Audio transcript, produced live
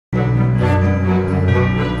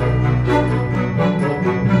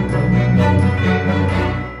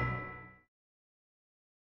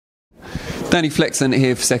Danny Flexen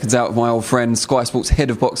here for Seconds Out with my old friend, Sky Sports Head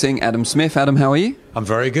of Boxing, Adam Smith. Adam, how are you? I'm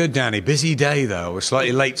very good, Danny. Busy day, though. We're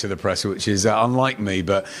slightly late to the press, which is unlike me,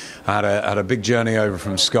 but I had a big journey over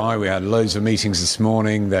from Sky. We had loads of meetings this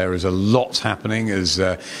morning. There is a lot happening, as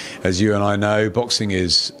you and I know. Boxing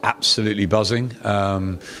is absolutely buzzing.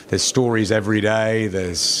 There's stories every day.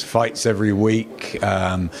 There's fights every week.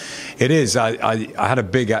 It is. I had a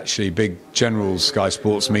big general Sky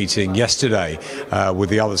Sports meeting yesterday with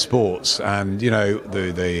the other sports, and you know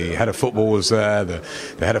the head of football was there, the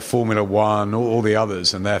head of Formula One, all the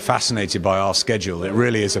others, and they're fascinated by our schedule. It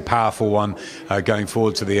really is a powerful one going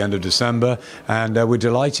forward to the end of December, and we're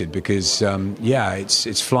delighted because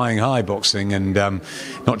it's flying high, boxing, and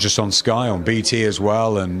not just on Sky, on BT as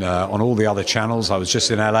well, and on all the other channels. I was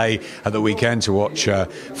just in LA at the weekend to watch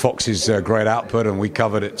Fox's great output, and we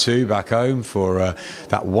covered it too back home for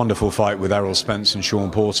that wonderful fight with Errol Spence and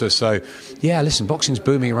Sean Porter. So yeah, listen, boxing's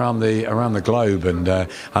booming around the globe, and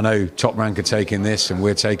I know Top Rank are taking this, and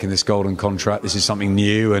we're taking this Golden Contract. This is something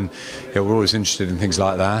new, and we're always interested in things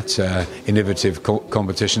like that, innovative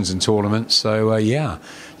competitions and tournaments. So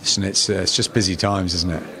listen, it's just busy times,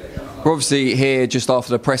 isn't it? We're obviously here just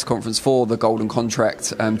after the press conference for the Golden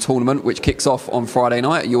Contract tournament, which kicks off on Friday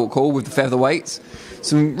night at York Hall with the featherweights.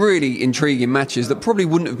 Some really intriguing matches that probably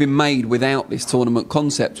wouldn't have been made without this tournament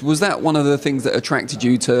concept. Was that one of the things that attracted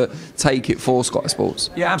you to take it for Sky Sports?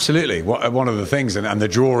 Yeah, absolutely. One of the things, and the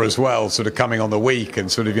draw as well, sort of coming on the week,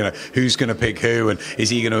 and sort of, who's going to pick who, and is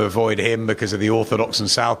he going to avoid him because of the orthodox and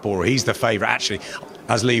southpaw, or he's the favourite. Actually,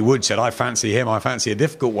 as Lee Wood said, I fancy him. I fancy a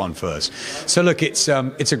difficult one first. So look, it's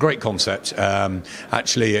a great concept.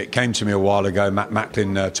 Actually, it came to me a while ago. Matt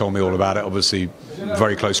Macklin told me all about it. Obviously,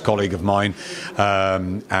 very close colleague of mine,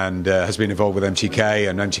 and has been involved with MTK,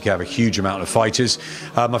 and MTK have a huge amount of fighters.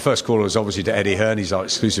 My first call was obviously to Eddie Hearn. He's our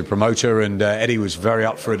exclusive promoter, and Eddie was very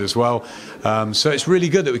up for it as well. So it's really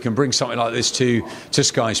good that we can bring something like this to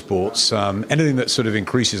Sky Sports. Anything that sort of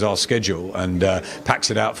increases our schedule and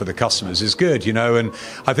packs it out for the customers is good, and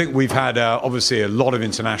I think we've had obviously a lot of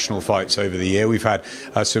international fights over the year. We've had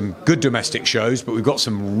some good domestic shows, but we've got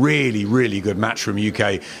some really, really good Matchroom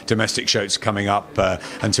UK domestic shows coming up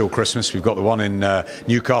until Christmas. We've got the one in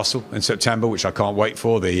Newcastle in September, which I can't wait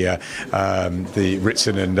for, the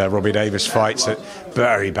Ritson and Robbie Davis fights.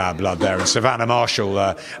 Very bad blood there, and Savannah Marshall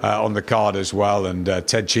on the card as well, and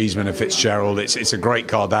Ted Cheeseman and Fitzgerald. It's a great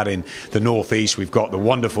card, that in the northeast. We've got the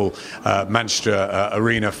wonderful Manchester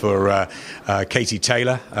Arena for Katie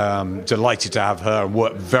Taylor. Delighted to have her, and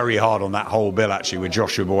worked very hard on that whole bill actually with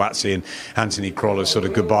Joshua Boazzi and Anthony Croller's sort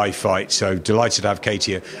of goodbye fight. So delighted to have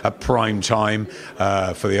Katie at prime time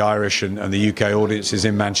for the Irish and the UK audiences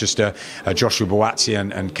in Manchester. Joshua Boazzi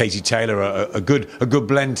and Katie Taylor are a good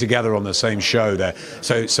blend together on the same show there.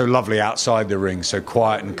 So lovely outside the ring, so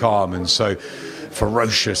quiet and calm, and so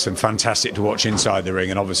ferocious and fantastic to watch inside the ring.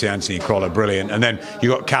 And obviously Anthony Croller, brilliant. And then you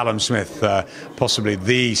got Callum Smith, possibly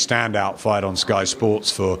the standout fight on Sky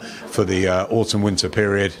Sports for the autumn-winter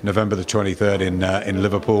period, November the 23rd in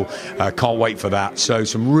Liverpool. Can't wait for that. So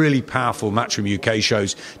some really powerful Matchroom UK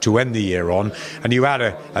shows to end the year on. And you add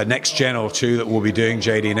a next gen or two that we'll be doing,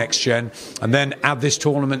 JD Next Gen, and then add this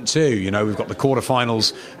tournament too. We've got the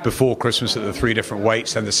quarterfinals before Christmas at the 3 different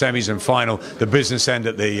weights, then the semis and final, the business end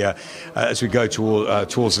at the as we go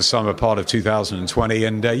towards the summer part of 2020.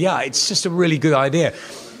 And it's just a really good idea.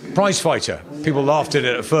 Prize fighter, people laughed at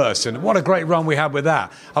it at first, and what a great run we had with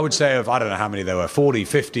that. I would say of, I don't know how many there were, 40,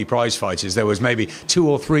 50 prize fighters, there was maybe 2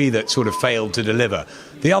 or 3 that sort of failed to deliver.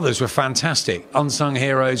 The others were fantastic, unsung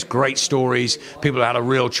heroes, great stories, people had a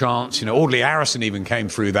real chance. Audley Harrison even came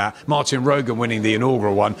through that. Martin Rogan winning the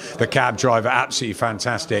inaugural one, the cab driver, absolutely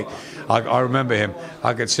fantastic. I remember him.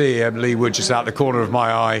 I could see Lee Wood just out the corner of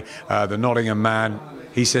my eye, the Nottingham man.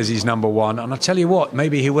 He says he's number 1, and I tell you what,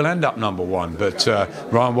 maybe he will end up number 1, but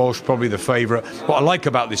Ryan Walsh probably the favourite. What I like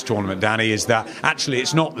about this tournament, Danny, is that actually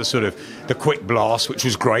it's not the quick blast, which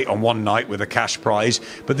was great on one night with a cash prize,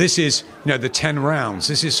 but this is the 10 rounds.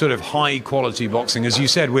 This is sort of high quality boxing, as you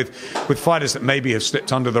said, with fighters that maybe have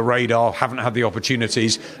slipped under the radar, haven't had the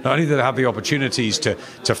opportunities. Not only do they have the opportunities to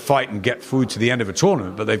fight and get through to the end of a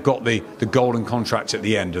tournament, but they've got the golden contract at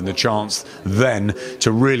the end, and the chance then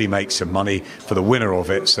to really make some money for the winner of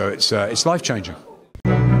it. So it's life-changing.